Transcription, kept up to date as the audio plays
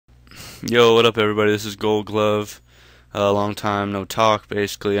Yo, what up, everybody? This is Gold Glove. Long time no talk,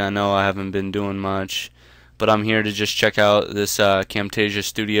 basically. I know I haven't been doing much, but I'm here to just check out this Camtasia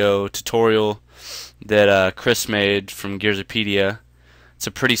Studio tutorial that Chris made from Gearsopedia. It's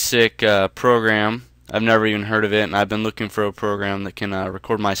a pretty sick program. I've never even heard of it, and I've been looking for a program that can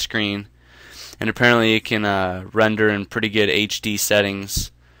record my screen. And apparently it can render in pretty good HD settings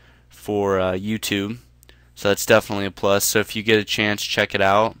for YouTube. So that's definitely a plus. So if you get a chance, check it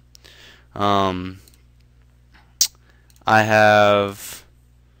out. Um, I have,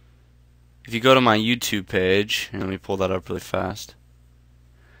 if you go to my YouTube page, and let me pull that up really fast.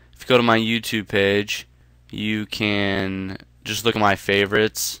 If you go to my YouTube page, you can just look at my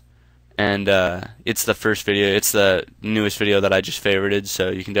favorites, and it's the first video, it's the newest video that I just favorited,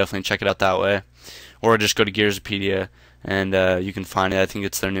 so you can definitely check it out that way. Or just go to Gearsopedia, and you can find it. I think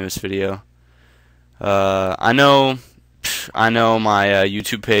it's their newest video. I know my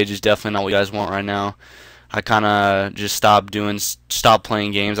YouTube page is definitely not what you guys want right now. I kind of just stopped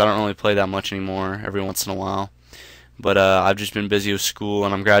playing games. I don't really play that much anymore, every once in a while. But I've just been busy with school,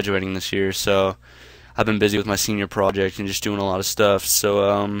 and I'm graduating this year, so I've been busy with my senior project and just doing a lot of stuff.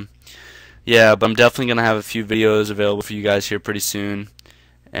 So yeah, but I'm definitely gonna have a few videos available for you guys here pretty soon.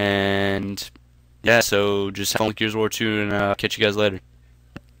 And yeah, so just have fun with Gears of War 2, and catch you guys later.